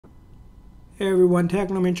Hey everyone,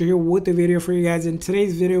 Technomentary here with a video for you guys. In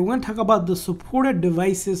today's video, we're going to talk about the supported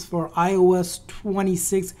devices for iOS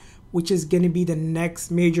 26, which is going to be the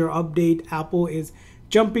next major update. Apple is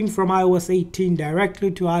jumping from iOS 18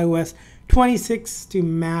 directly to iOS 26 to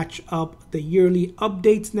match up the yearly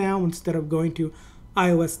updates now instead of going to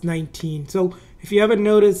iOS 19. So if you haven't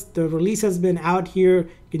noticed, the release has been out here.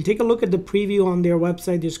 You can take a look at the preview on their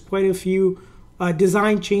website. There's quite a few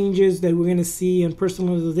design changes that we're going to see and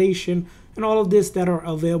personalization and all of this that are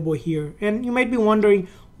available here. And you might be wondering,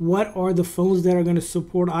 what are the phones that are going to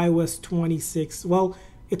support iOS 26? Well,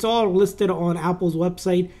 it's all listed on Apple's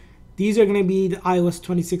website. These are going to be the iOS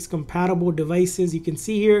 26 compatible devices. You can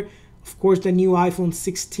see here, of course, the new iPhone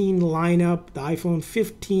 16 lineup, the iPhone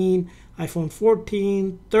 15, iPhone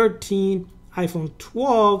 14, 13, iPhone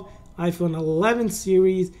 12, iPhone 11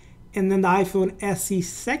 series, and then the iPhone SE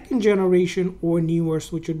second generation or newer,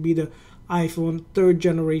 which would be the iPhone third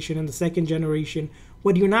generation and the second generation.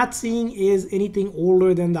 What you're not seeing is anything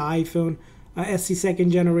older than the iPhone SE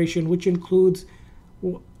second generation, which includes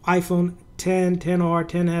iPhone 10, 10R,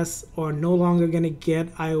 10S are no longer going to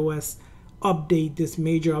get iOS update, this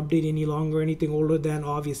major update any longer. Anything older than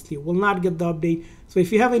obviously will not get the update. So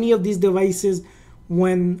if you have any of these devices,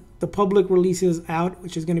 when the public release is out,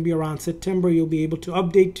 which is going to be around September, you'll be able to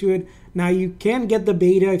update to it. Now you can get the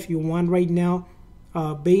beta if you want right now.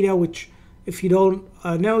 Beta, which if you don't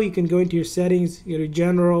know, you can go into your settings, go to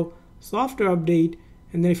general, software update,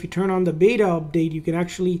 and then if you turn on the beta update, you can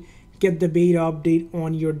actually get the beta update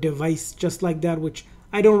on your device just like that, which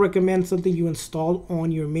I don't recommend. Something you install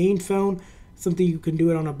on your main phone, something you can do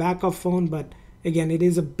it on a backup phone, but again, it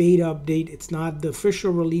is a beta update. It's not the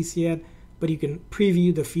official release yet, but you can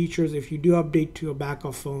preview the features if you do update to a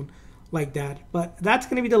backup phone like that. But that's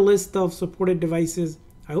going to be the list of supported devices.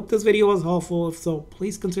 I hope this video was helpful. If so,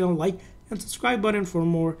 please consider like and subscribe button for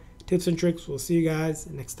more tips and tricks. We'll see you guys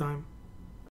next time.